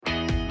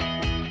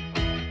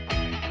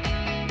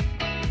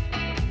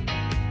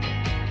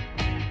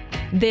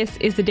This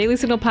is the Daily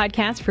Signal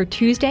podcast for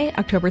Tuesday,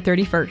 October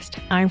 31st.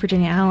 I'm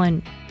Virginia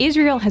Allen.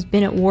 Israel has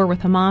been at war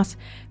with Hamas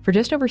for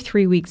just over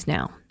 3 weeks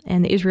now,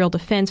 and the Israel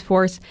Defense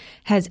Force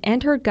has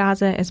entered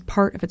Gaza as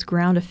part of its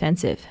ground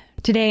offensive.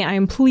 Today, I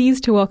am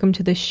pleased to welcome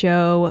to the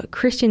show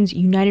Christians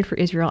United for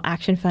Israel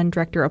Action Fund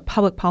Director of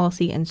Public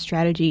Policy and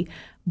Strategy,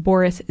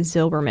 Boris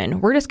Zilberman.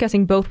 We're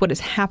discussing both what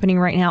is happening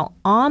right now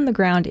on the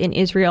ground in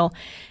Israel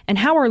and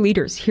how our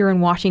leaders here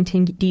in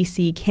Washington,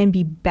 D.C. can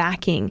be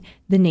backing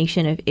the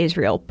nation of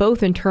Israel,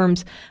 both in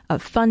terms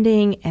of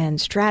funding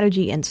and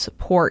strategy and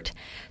support.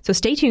 So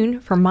stay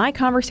tuned for my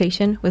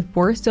conversation with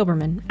Boris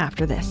Zilberman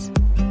after this.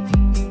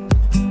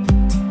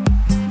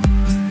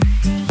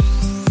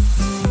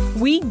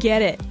 We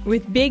get it.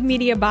 With big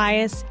media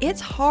bias,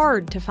 it's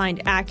hard to find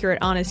accurate,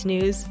 honest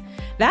news.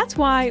 That's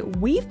why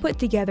we've put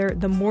together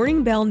the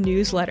Morning Bell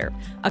newsletter,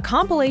 a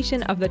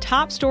compilation of the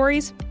top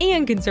stories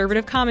and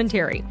conservative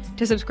commentary.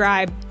 To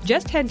subscribe,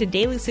 just head to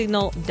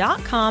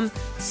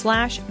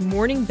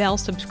dailysignal.com/Morning Bell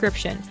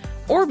subscription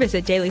or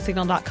visit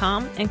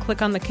dailysignal.com and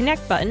click on the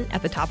connect button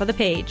at the top of the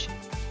page.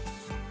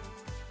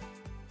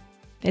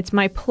 It's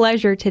my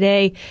pleasure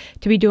today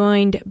to be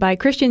joined by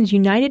Christians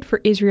United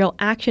for Israel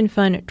Action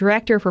Fund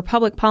Director for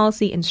Public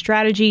Policy and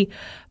Strategy,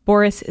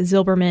 Boris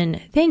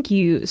Zilberman. Thank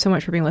you so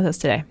much for being with us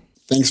today.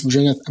 Thanks,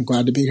 Virginia. I'm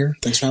glad to be here.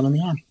 Thanks for having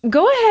me on.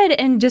 Go ahead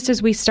and just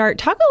as we start,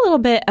 talk a little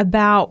bit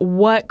about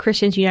what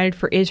Christians United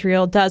for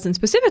Israel does and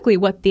specifically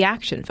what the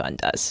Action Fund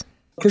does.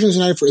 Christians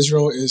United for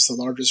Israel is the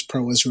largest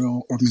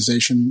pro-Israel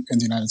organization in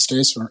the United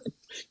States or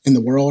in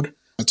the world.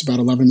 It's about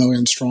 11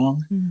 million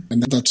strong,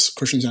 and that's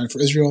Christians United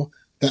for Israel.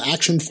 The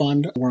Action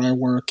Fund, where I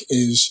work,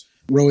 is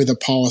really the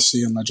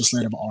policy and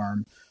legislative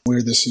arm.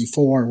 We're the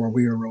C4, where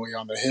we are really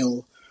on the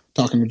Hill,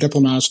 talking to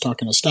diplomats,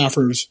 talking to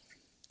staffers,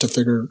 to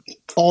figure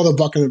all the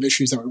bucket of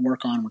issues that we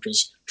work on, which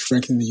is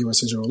strengthening the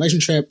U.S.-Israel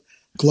relationship,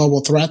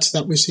 global threats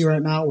that we see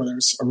right now, whether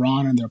it's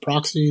Iran and their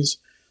proxies,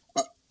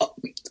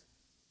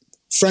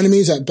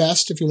 frenemies at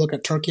best if you look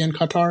at Turkey and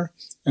Qatar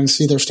and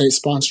see their state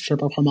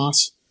sponsorship of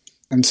Hamas.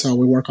 And so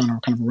we work on a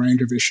kind of a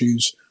range of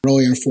issues,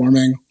 really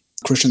informing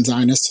Christian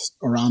Zionists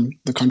around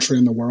the country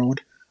and the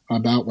world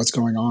about what's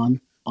going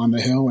on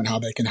the Hill and how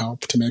they can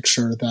help to make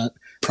sure that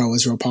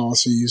pro-Israel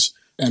policies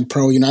and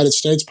pro-United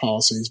States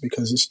policies,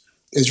 because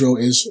Israel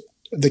is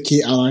the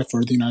key ally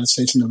for the United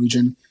States in the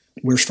region.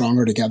 We're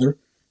stronger together.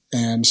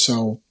 And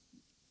so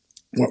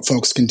what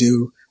folks can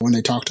do when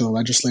they talk to the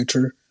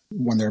legislature,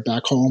 when they're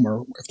back home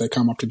or if they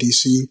come up to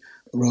D.C.,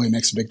 really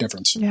makes a big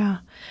difference. Yeah.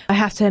 I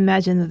have to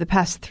imagine that the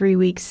past 3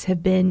 weeks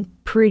have been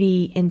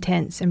pretty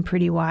intense and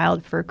pretty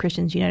wild for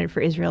Christians United for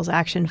Israel's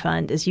Action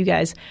Fund. As you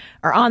guys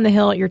are on the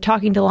Hill, you're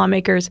talking to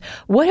lawmakers.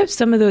 What have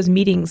some of those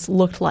meetings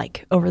looked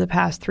like over the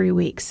past 3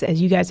 weeks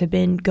as you guys have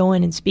been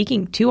going and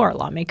speaking to our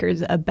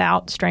lawmakers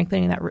about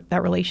strengthening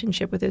that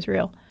relationship with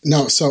Israel?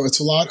 No, so it's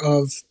a lot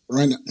of,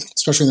 right now,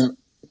 especially in the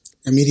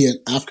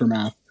immediate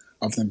aftermath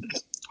of the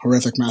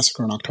horrific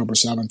massacre on October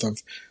 7th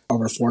of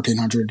over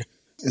 1,400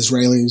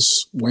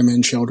 Israelis,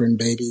 women, children,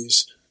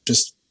 babies,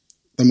 just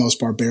the most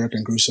barbaric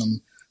and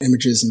gruesome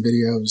images and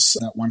videos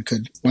that one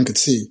could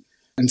see.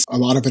 And a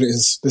lot of it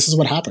is, this is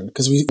what happened.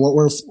 Because what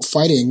we're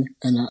fighting,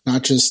 and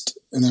not just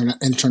in the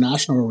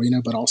international arena,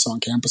 but also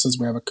on campuses,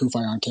 we have a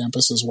CUFI on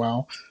campus as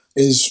well,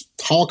 is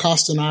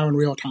Holocaust denial in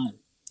real time.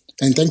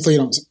 And thankfully,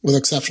 with the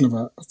exception of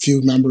a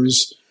few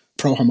members,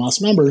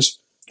 pro-Hamas members,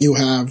 you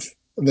have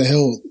the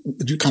Hill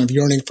kind of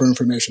yearning for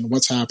information,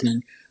 what's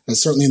happening,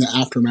 certainly in the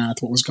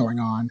aftermath, what was going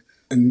on.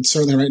 And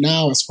certainly right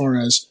now, as far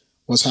as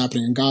what's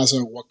happening in Gaza,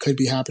 what could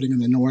be happening in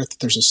the north,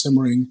 there's a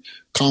simmering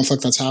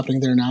conflict that's happening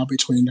there now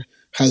between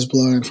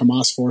Hezbollah and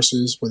Hamas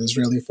forces with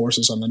Israeli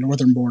forces on the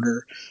northern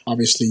border.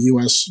 Obviously,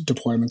 U.S.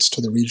 deployments to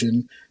the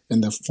region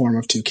in the form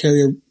of 2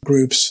 carrier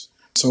groups.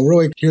 So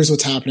really, here's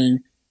what's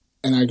happening.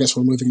 And I guess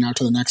we're moving now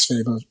to the next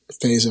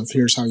phase of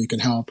here's how you can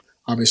help,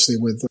 obviously,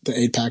 with the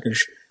aid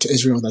package to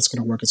Israel that's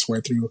going to work its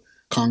way through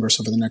Congress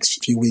over the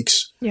next few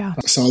weeks. Yeah.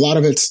 So a lot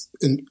of it's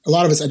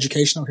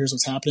educational. Here's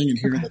what's happening, and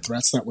here are the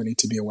threats that we need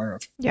to be aware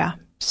of. Yeah.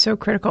 So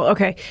critical.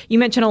 Okay. You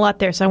mentioned a lot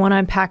there, so I want to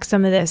unpack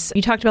some of this.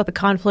 You talked about the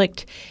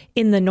conflict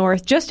in the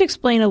north. Just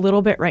explain a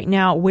little bit right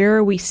now, where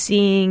are we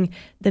seeing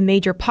the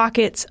major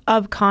pockets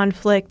of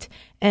conflict,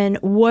 and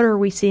what are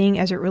we seeing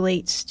as it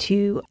relates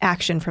to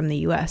action from the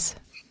U.S.?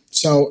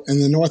 So in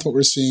the north, what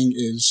we're seeing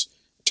is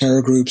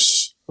terror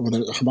groups, whether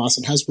Hamas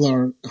and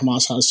Hezbollah.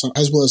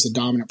 Hezbollah is the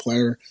dominant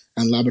player,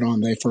 and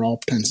Lebanon, they, for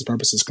all intents and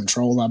purposes,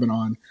 control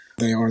Lebanon.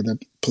 They are the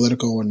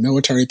political and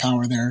military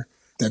power there.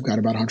 They've got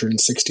about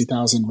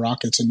 160,000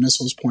 rockets and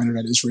missiles pointed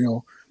at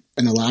Israel,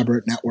 an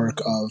elaborate network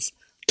of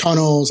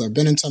tunnels. I've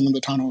been in some of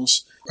the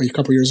tunnels a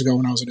couple of years ago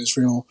when I was in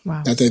Israel.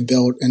 Wow. That they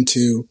built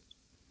into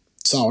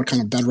solid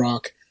kind of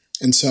bedrock.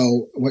 And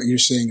so what you're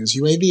seeing is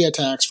UAV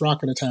attacks,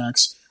 rocket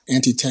attacks,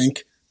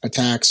 anti-tank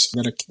attacks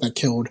that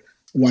killed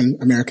one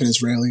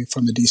American-Israeli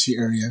from the D.C.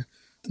 area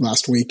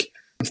last week,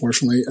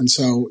 unfortunately. And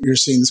so you're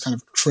seeing this kind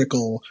of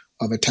trickle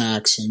of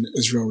attacks and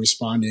Israel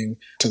responding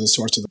to the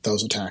source of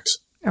those attacks.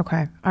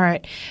 Okay. All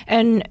right.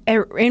 And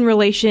in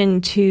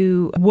relation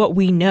to what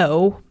we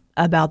know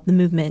about the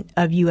movement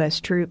of U.S.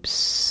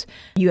 troops,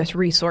 U.S.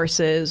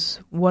 resources?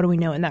 What do we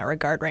know in that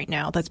regard right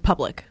now that's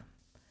public?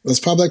 What's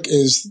public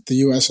is the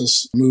U.S.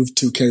 has moved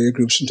two carrier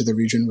groups into the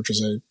region, which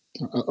is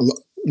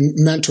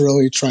meant to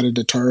really try to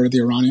deter the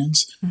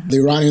Iranians. Mm-hmm. The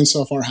Iranians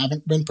so far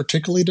haven't been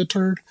particularly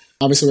deterred.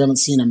 Obviously, we haven't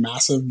seen a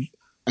massive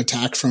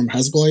attack from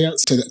Hezbollah yet.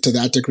 To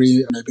that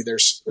degree, maybe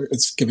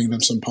it's giving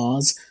them some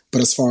pause.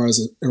 But as far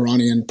as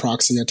Iranian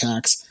proxy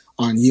attacks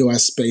on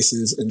U.S.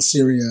 bases in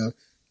Syria,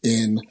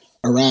 in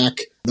Iraq,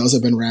 those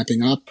have been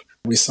ramping up.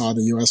 We saw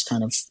the U.S.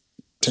 kind of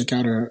take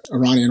out an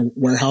Iranian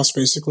warehouse,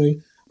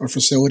 basically, or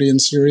facility in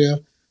Syria.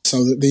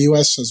 So the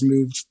U.S. has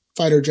moved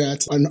fighter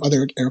jets and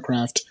other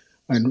aircraft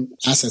and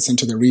assets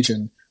into the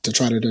region to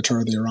try to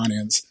deter the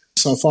Iranians.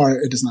 So far,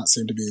 it does not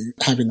seem to be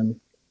having them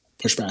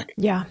push back.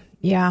 Yeah.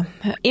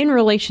 In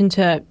relation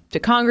to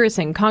Congress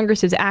and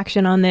Congress's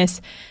action on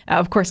this,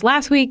 of course,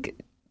 last week,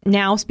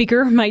 now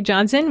Speaker Mike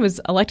Johnson was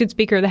elected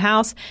Speaker of the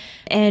House,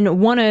 and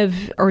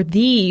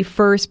the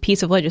first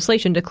piece of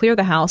legislation to clear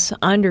the House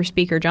under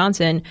Speaker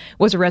Johnson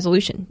was a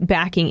resolution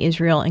backing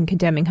Israel and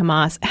condemning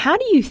Hamas. How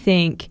do you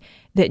think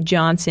that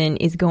Johnson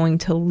is going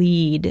to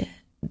lead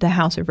the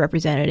House of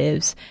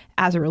Representatives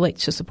as it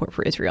relates to support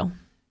for Israel?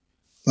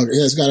 Look,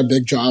 he has got a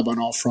big job on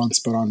all fronts,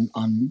 but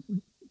on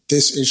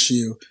this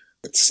issue,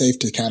 it's safe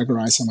to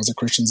categorize him as a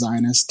Christian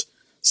Zionist,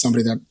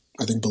 somebody that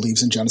I think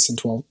believes in Genesis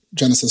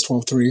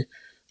 12:3,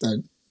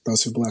 that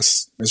those who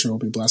bless Israel will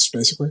be blessed,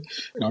 basically.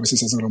 It obviously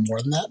says a little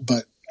more than that,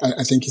 but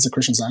I think he's a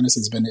Christian Zionist.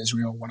 He's been to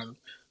Israel. One of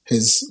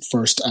his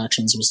first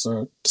actions was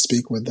to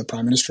speak with the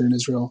prime minister in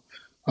Israel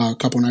a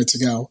couple nights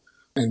ago,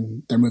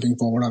 and they're moving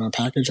forward on a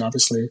package.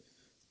 Obviously,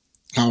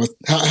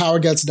 how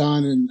it gets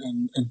done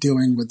and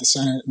dealing with the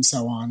Senate and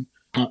so on,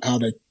 how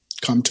they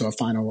come to a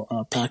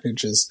final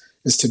package is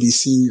to be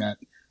seen yet.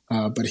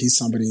 But he's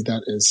somebody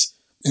that is,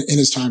 in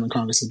his time in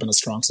Congress, has been a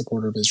strong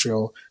supporter of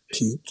Israel.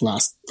 He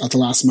at the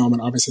last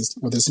moment, obviously,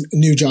 with his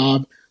new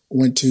job,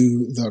 went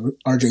to the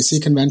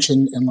RJC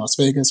convention in Las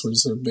Vegas, which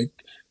is a big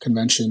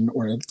convention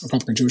where the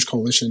Republican Jewish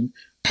Coalition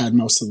had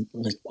most of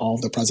all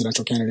of the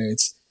presidential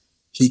candidates.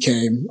 He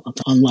came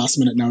on last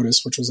minute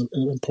notice, which was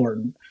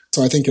important.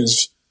 So I think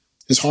his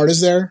heart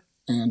is there,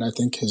 and I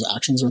think his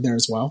actions are there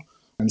as well.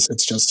 And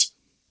it's just,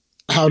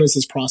 how does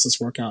this process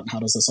work out, and how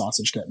does the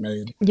sausage get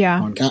made?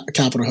 Yeah. On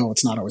Capitol Hill,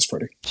 it's not always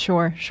pretty.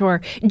 Sure.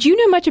 Do you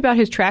know much about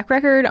his track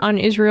record on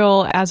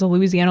Israel as a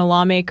Louisiana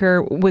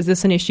lawmaker? Was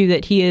this an issue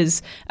that he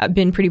has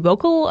been pretty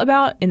vocal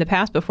about in the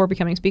past before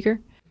becoming Speaker?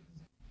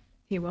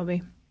 He will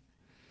be.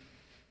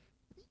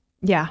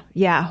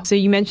 Yeah. So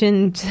you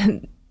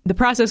mentioned the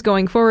process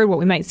going forward, what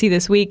we might see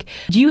this week.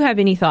 Do you have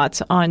any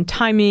thoughts on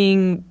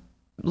timing,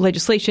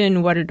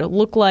 legislation, what it'll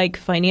look like,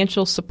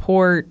 financial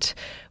support?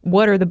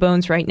 What are the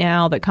bones right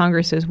now that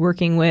Congress is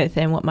working with,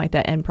 and what might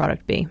that end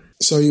product be?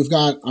 So you've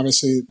got,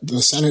 obviously,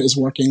 the Senate is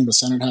working. The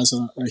Senate has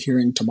a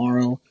hearing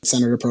tomorrow,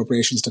 Senate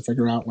Appropriations, to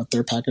figure out what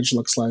their package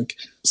looks like.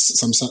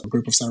 Some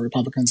group of Senate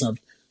Republicans have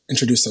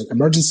introduced an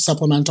emergency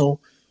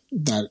supplemental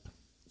that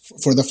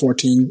for the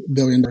 $14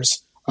 billion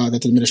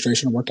that the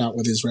administration worked out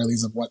with the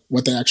Israelis of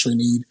what they actually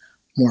need: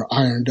 more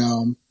Iron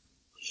Dome,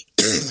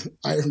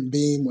 Iron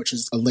Beam, which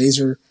is a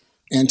laser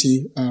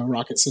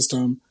anti-rocket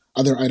system,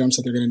 other items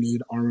that they're going to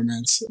need: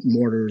 armaments,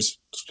 mortars,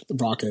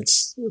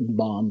 rockets,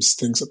 bombs,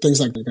 things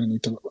like they're going to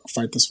need to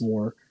fight this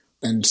war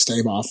and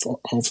stave off,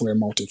 hopefully, a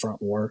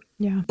multi-front war.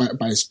 Yeah.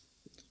 By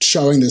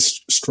showing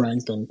this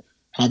strength and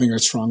having a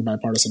strong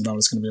bipartisan vote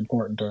is going to be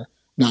important, to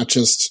not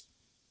just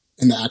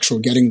in the actual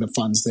getting the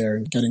funds there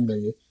and getting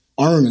the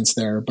armaments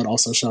there, but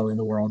also showing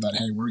the world that,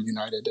 hey, we're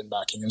united in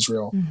backing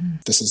Israel. Mm-hmm.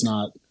 This is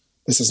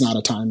not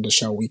a time to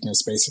show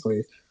weakness,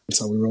 basically. And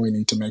so we really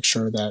need to make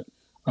sure that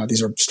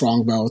these are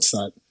strong votes,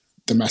 that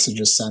the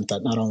message is sent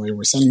that not only are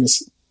we sending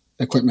this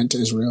equipment to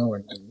Israel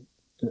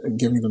and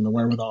giving them the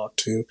wherewithal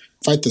to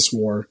fight this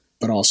war,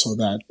 but also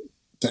that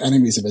the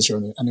enemies of Israel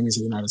and the enemies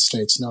of the United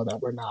States know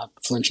that we're not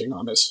flinching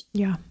on this.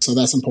 Yeah. So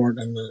that's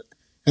important.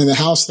 And the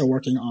House, they're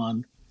working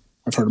on,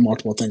 I've heard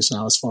multiple things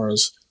now as far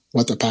as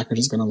what the package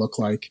is going to look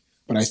like.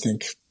 But I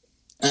think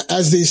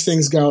as these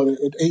things go,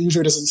 it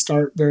usually doesn't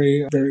start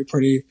very, very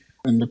pretty,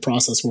 and the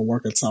process will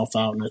work itself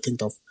out. And I think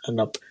they'll end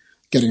up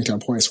getting to a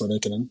place where they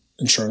can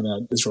ensure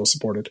that Israel is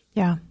supported.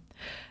 Yeah.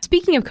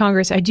 Speaking of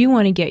Congress, I do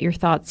want to get your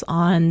thoughts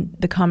on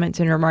the comments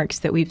and remarks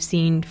that we've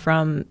seen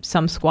from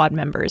some Squad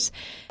members.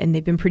 And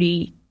they've been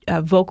pretty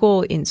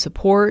vocal in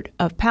support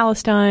of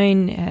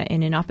Palestine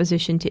and in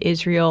opposition to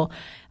Israel,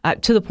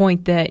 to the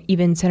point that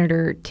even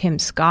Senator Tim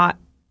Scott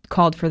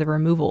called for the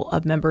removal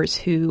of members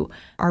who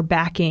are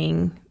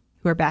backing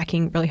really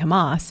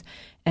Hamas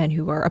and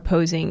who are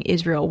opposing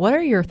Israel. What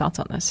are your thoughts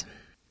on this?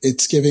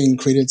 It's giving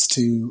credence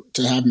to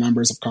have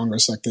members of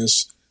Congress like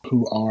this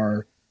who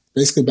are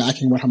basically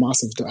backing what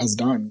Hamas has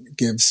done. It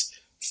gives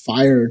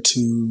fire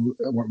to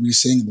what we're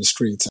seeing in the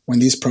streets. When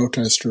these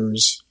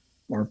protesters,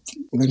 or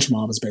lynch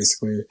mob is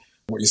basically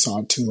what you saw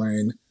at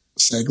Tulane,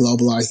 say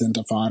globalize the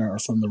Intifada, or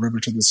from the river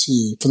to the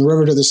sea. From the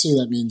river to the sea,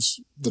 that means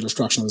the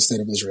destruction of the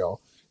state of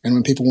Israel. And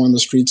when people on the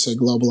streets say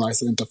globalize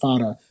the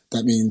Intifada,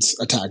 that means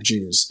attack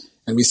Jews.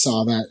 And we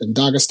saw that in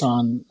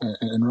Dagestan,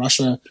 in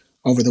Russia,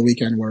 over the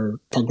weekend, where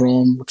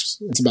pogrom, which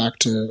is back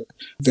to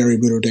very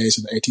brutal days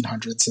of the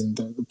 1800s, and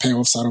the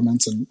Pale of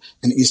settlements in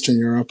Eastern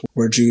Europe,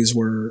 where Jews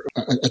were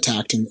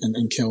attacked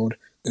and killed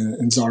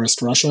in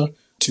Tsarist Russia,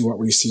 to what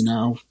we see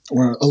now,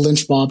 where a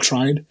lynch mob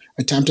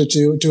attempted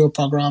to do a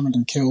pogrom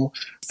and kill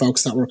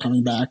folks that were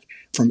coming back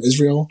from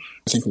Israel.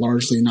 I think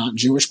largely not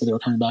Jewish, but they were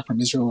coming back from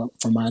Israel.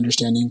 From my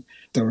understanding,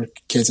 there were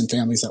kids and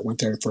families that went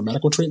there for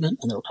medical treatment,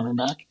 and they were coming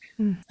back.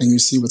 And you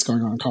see what's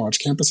going on college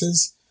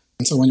campuses.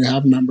 And so when you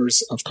have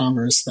members of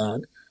Congress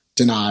that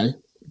deny,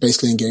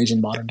 basically engage in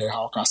modern day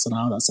Holocaust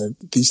denial, that say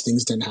these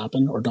things didn't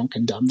happen or don't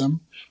condemn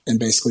them, and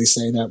basically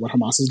say that what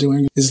Hamas is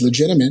doing is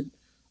legitimate,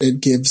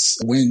 it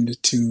gives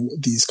wind to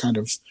these kind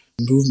of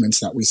movements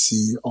that we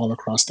see all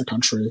across the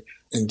country,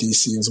 in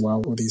DC as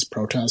well, with these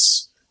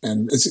protests.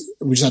 And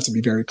we just have to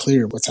be very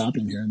clear what's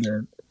happening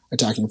here.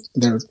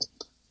 They're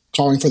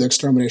calling for the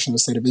extermination of the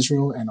state of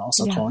Israel, and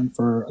also calling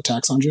for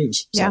attacks on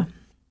Jews. So. Yeah.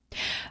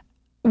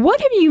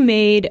 What have you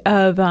made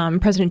of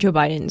President Joe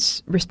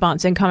Biden's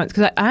response and comments?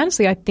 Because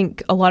I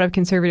think a lot of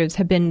conservatives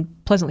have been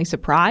pleasantly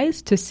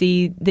surprised to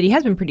see that he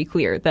has been pretty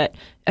clear that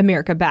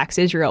America backs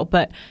Israel.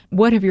 But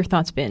what have your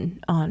thoughts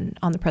been on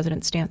the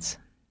president's stance?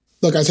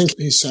 Look, I think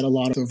he said a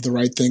lot of the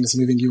right things,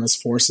 moving U.S.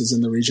 forces in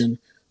the region.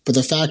 But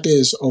the fact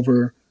is,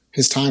 over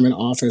his time in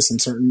office,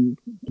 and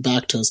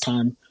back to his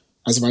time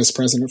as vice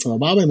president for the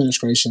Obama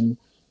administration,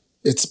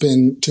 it's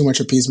been too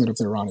much appeasement of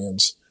the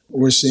Iranians.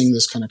 We're seeing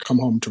this kind of come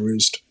home to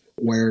roost,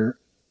 where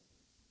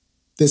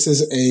this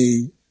is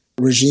a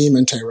regime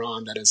in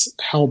Tehran that is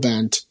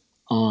hell-bent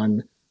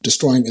on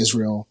destroying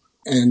Israel.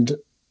 And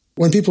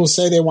when people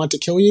say they want to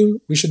kill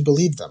you, we should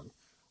believe them.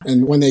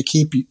 And when they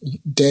keep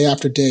day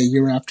after day,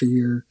 year after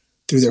year,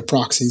 through their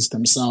proxies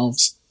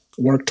themselves,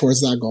 work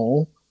towards that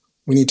goal,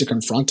 we need to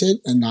confront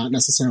it and not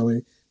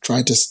necessarily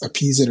try to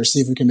appease it or see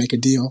if we can make a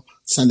deal,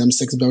 send them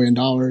 $6 billion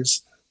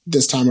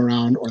this time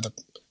around, or the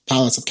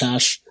pallets of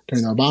cash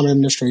during the Obama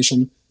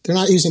administration. They're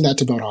not using that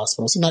to build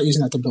hospitals. They're not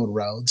using that to build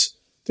roads.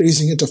 They're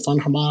using it to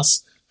fund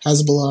Hamas,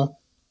 Hezbollah,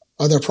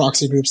 other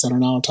proxy groups that are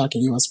now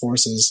attacking U.S.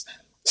 forces.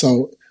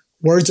 So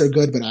words are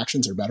good, but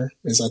actions are better,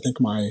 is I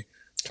think my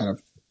kind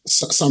of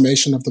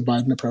summation of the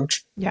Biden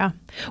approach. Yeah.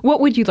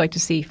 What would you like to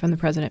see from the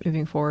president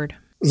moving forward?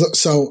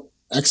 So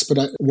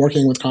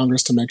working with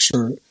Congress to make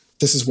sure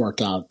this is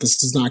worked out. This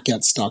does not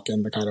get stuck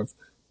in the kind of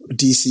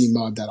DC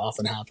mud that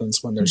often happens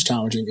when there's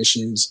challenging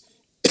issues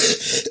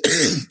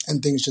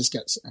and things just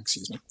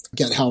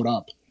get held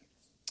up.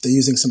 They're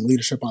using some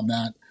leadership on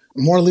that,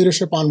 more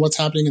leadership on what's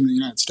happening in the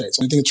United States.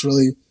 I think it's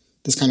really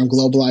this kind of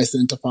globalized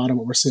intifada.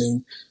 What we're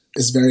seeing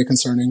is very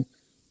concerning.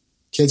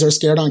 Kids are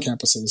scared on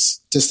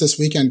campuses. Just this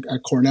weekend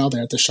at Cornell, they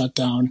had to shut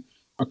down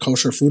a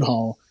kosher food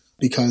hall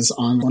because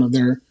on one of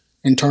their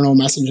internal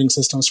messaging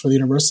systems for the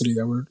university,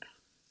 there were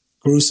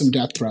gruesome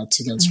death threats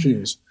against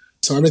Jews.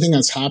 So everything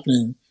that's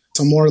happening,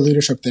 so more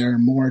leadership there,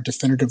 more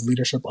definitive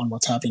leadership on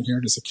what's happening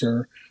here to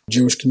secure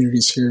Jewish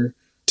communities here,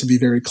 to be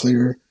very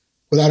clear,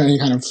 without any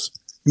kind of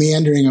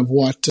meandering of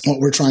what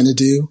we're trying to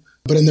do.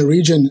 But in the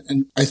region,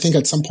 and I think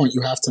at some point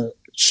you have to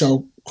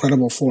show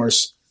credible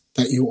force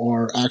that you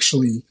are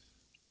actually,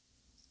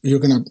 you're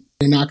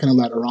not going to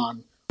let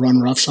Iran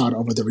run roughshod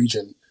over the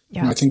region.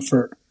 Yeah. And I think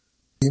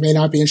you may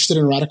not be interested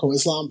in radical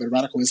Islam, but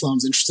radical Islam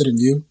is interested in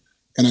you.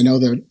 And I know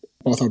that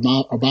both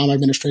Obama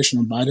administration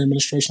and Biden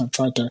administration have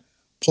tried to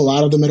pull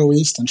out of the Middle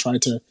East and try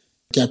to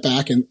get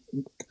back. And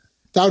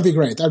that would be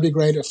great. That would be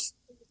great if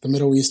the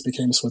Middle East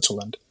became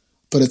Switzerland.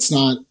 But it's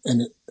not,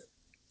 and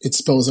it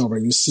spills over.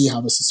 You see how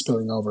this is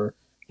spilling over,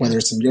 whether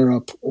it's in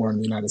Europe or in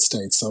the United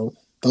States. So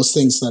those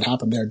things that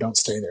happen there don't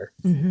stay there.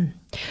 Mm-hmm.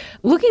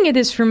 Looking at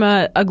this from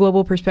a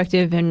global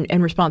perspective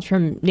and response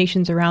from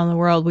nations around the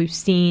world, we've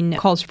seen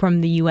calls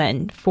from the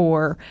UN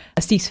for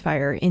a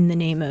ceasefire in the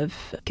name of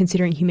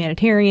considering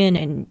humanitarian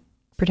and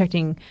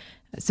protecting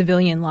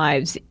civilian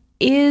lives.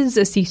 Is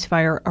a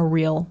ceasefire a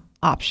real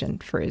option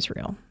for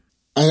Israel?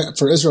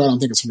 For Israel, I don't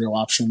think it's a real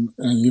option.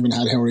 And you even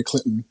had Hillary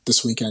Clinton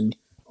this weekend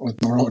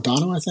with Maura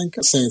O'Donnell, I think,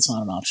 say it's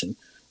not an option,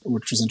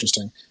 which was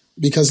interesting.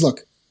 Because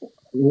look,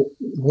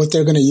 what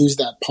they're going to use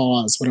that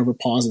pause, whatever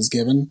pause is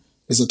given,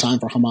 is a time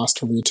for Hamas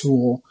to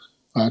retool.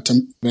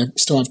 They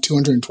still have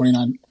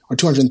 229 or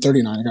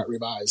 239. It got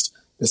revised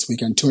this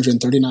weekend.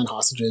 239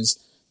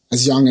 hostages,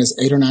 as young as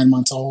 8 or 9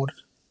 months old,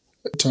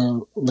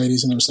 to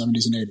ladies in their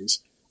 70s and 80s.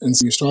 And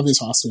so you still have these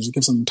hostages. It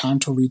gives them time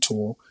to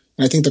retool.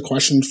 And I think the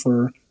question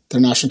for the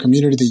international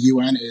community, the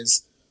UN,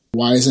 is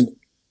why isn't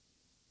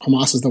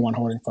Hamas is the one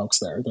holding folks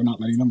there? They're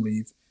not letting them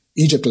leave.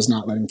 Egypt is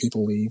not letting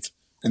people leave.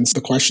 And so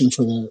the question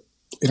for the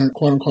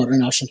quote-unquote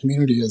international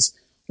community is,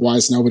 why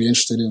is nobody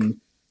interested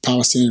in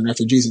Palestinian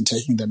refugees and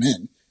taking them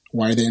in?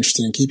 Why are they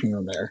interested in keeping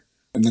them there?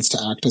 And that's to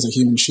act as a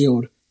human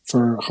shield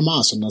for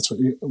Hamas. And that's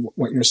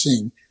what you're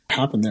seeing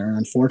happen there. And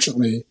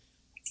unfortunately,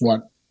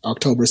 what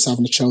October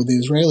 7th showed the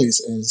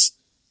Israelis is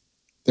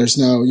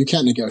you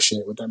can't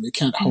negotiate with them. You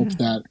can't hope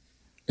that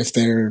if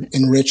they're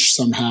enriched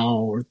somehow,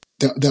 or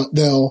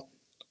they'll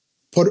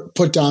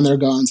put down their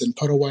guns and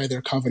put away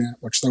their covenant,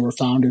 which they were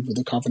founded with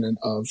the covenant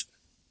of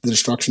the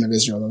destruction of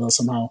Israel. That they'll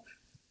somehow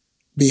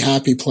be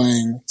happy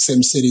playing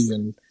SimCity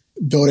and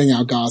building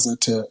out Gaza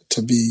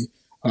to be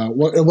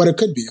what it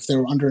could be if they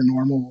were under a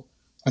normal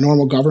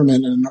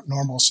government and a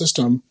normal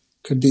system.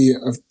 Could be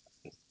a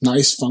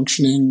nice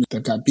functioning.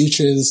 They've got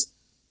beaches.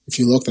 If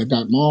you look, they've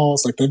got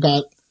malls. Like they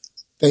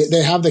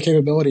have the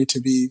capability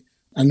to be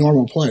a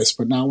normal place.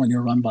 But now when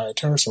you're run by a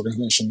terrorist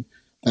organization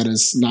that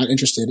is not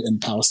interested in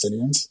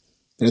Palestinians,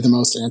 they're the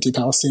most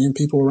anti-Palestinian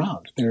people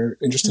around. They're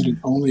interested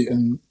only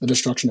in the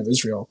destruction of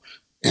Israel.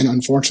 And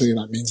unfortunately,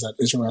 that means that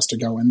Israel has to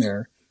go in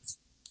there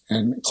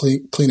and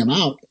clean them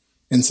out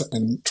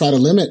and try to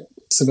limit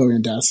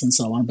civilian deaths and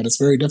so on. But it's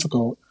very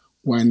difficult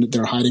when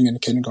they're hiding in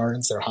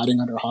kindergartens, they're hiding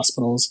under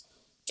hospitals,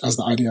 as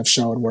the IDF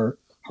showed, where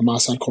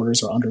Hamas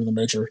headquarters are under the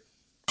major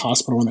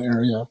hospital in the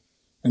area.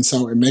 And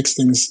so it makes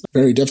things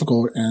very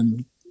difficult.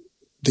 And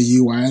the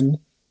UN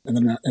and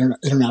the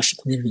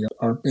international community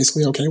are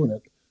basically okay with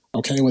it,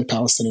 okay with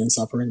Palestinian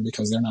suffering,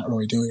 because they're not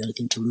really doing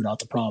anything to root out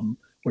the problem,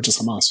 which is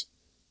Hamas.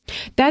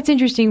 That's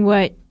interesting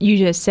what you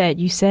just said.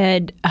 You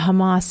said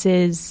Hamas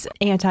is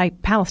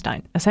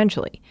anti-Palestine,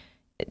 essentially.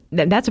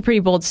 That's a pretty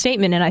bold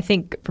statement. And I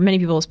think for many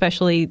people,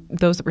 especially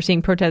those that were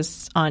seeing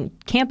protests on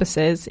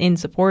campuses in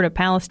support of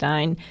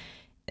Palestine,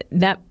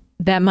 that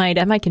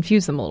might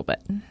confuse them a little bit.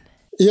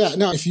 Yeah,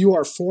 no, if you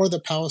are for the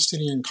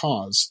Palestinian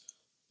cause,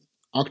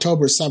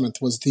 October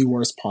 7th was the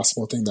worst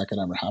possible thing that could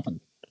ever happen,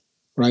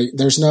 right?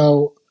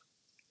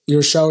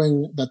 You're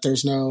showing that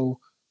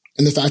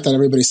and the fact that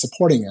everybody's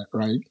supporting it,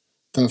 right?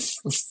 The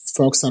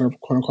folks that are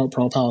quote unquote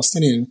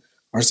pro-Palestinian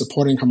are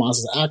supporting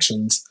Hamas's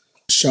actions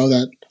show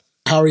that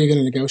how are you going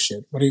to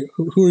negotiate?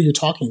 Who are you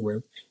talking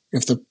with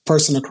if the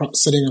person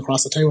sitting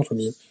across the table from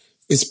you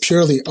is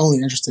purely only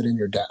interested in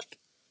your death?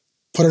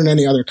 Put it in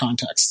any other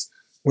context.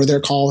 Were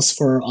there calls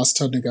for us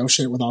to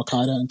negotiate with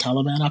Al-Qaeda and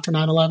Taliban after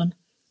 9/11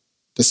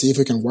 to see if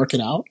we can work it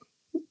out?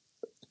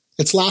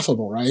 It's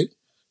laughable, right?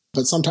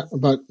 But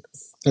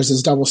there's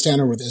this double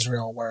standard with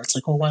Israel where it's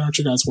like, well, why don't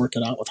you guys work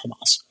it out with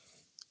Hamas?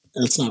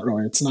 And it's not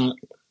really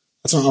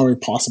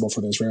possible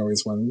for the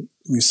Israelis when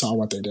you saw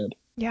what they did.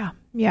 Yeah.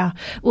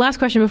 Last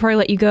question before I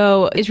let you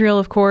go. Israel,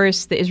 of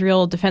course, the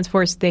Israel Defense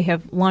Force, they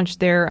have launched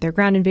their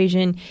ground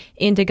invasion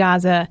into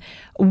Gaza.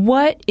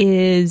 What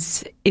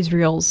is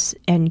Israel's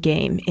end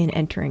game in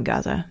entering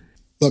Gaza?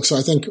 Look, so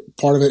I think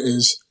part of it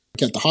is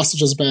get the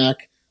hostages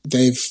back.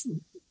 They've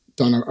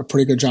done a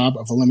pretty good job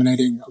of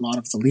eliminating a lot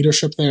of the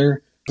leadership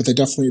there, but they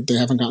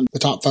haven't gotten the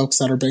top folks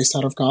that are based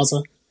out of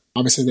Gaza.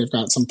 Obviously, they've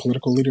got some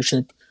political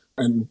leadership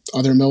and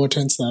other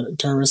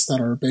terrorists that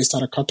are based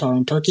out of Qatar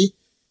and Turkey.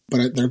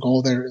 But their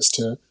goal there is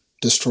to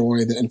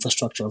destroy the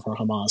infrastructure for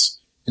Hamas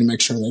and make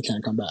sure they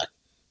can't come back.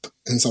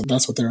 And so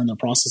that's what they're in the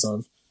process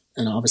of.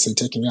 And obviously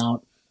taking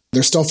out,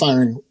 they're still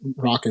firing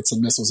rockets and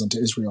missiles into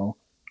Israel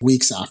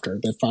weeks after.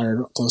 They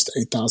fired close to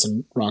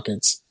 8,000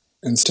 rockets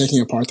and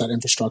taking apart that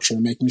infrastructure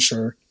and making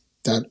sure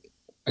that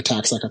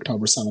attacks like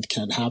October 7th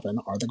can't happen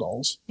are the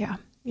goals. Yeah.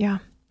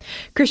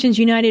 Christians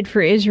United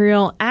for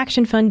Israel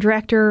Action Fund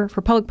Director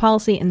for Public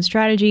Policy and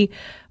Strategy,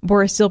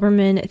 Boris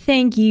Zilberman,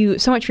 thank you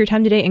so much for your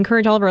time today.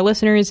 Encourage all of our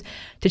listeners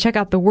to check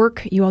out the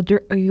work you all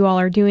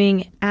are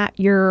doing at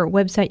your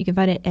website. You can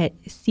find it at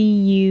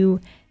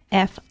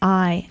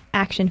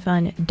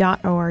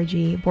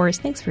cufiactionfund.org. Boris,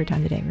 thanks for your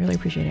time today. Really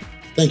appreciate it.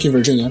 Thank you,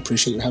 Virginia. I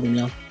appreciate you having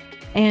me on.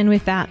 And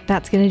with that,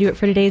 that's going to do it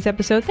for today's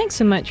episode. Thanks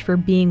so much for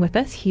being with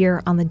us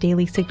here on the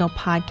Daily Signal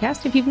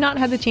podcast. If you've not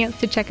had the chance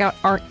to check out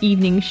our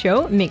evening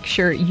show, make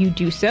sure you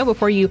do so.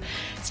 Before you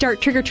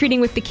start trick-or-treating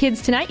with the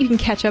kids tonight, you can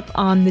catch up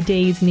on the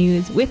day's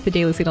news with the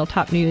Daily Signal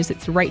Top News.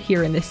 It's right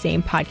here in the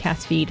same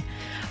podcast feed.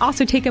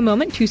 Also, take a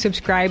moment to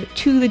subscribe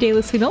to the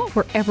Daily Signal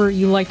wherever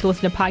you like to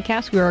listen to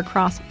podcasts. We are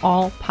across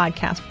all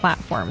podcast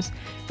platforms.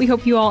 We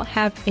hope you all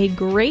have a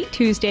great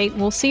Tuesday.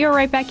 We'll see you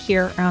right back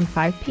here around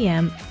 5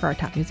 p.m. for our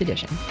Top News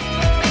edition.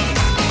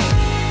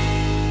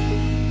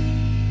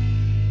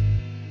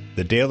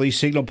 The Daily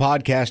Signal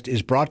podcast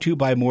is brought to you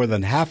by more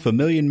than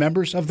 500,000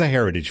 members of the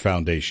Heritage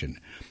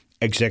Foundation.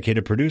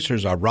 Executive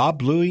producers are Rob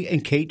Bluey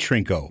and Kate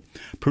Trinko.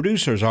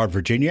 Producers are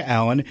Virginia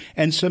Allen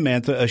and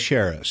Samantha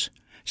Asheris.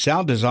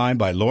 Sound design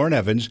by Lauren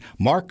Evans,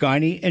 Mark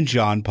Guiney, and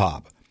John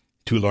Pop.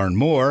 To learn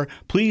more,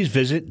 please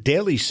visit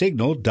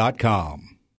dailysignal.com.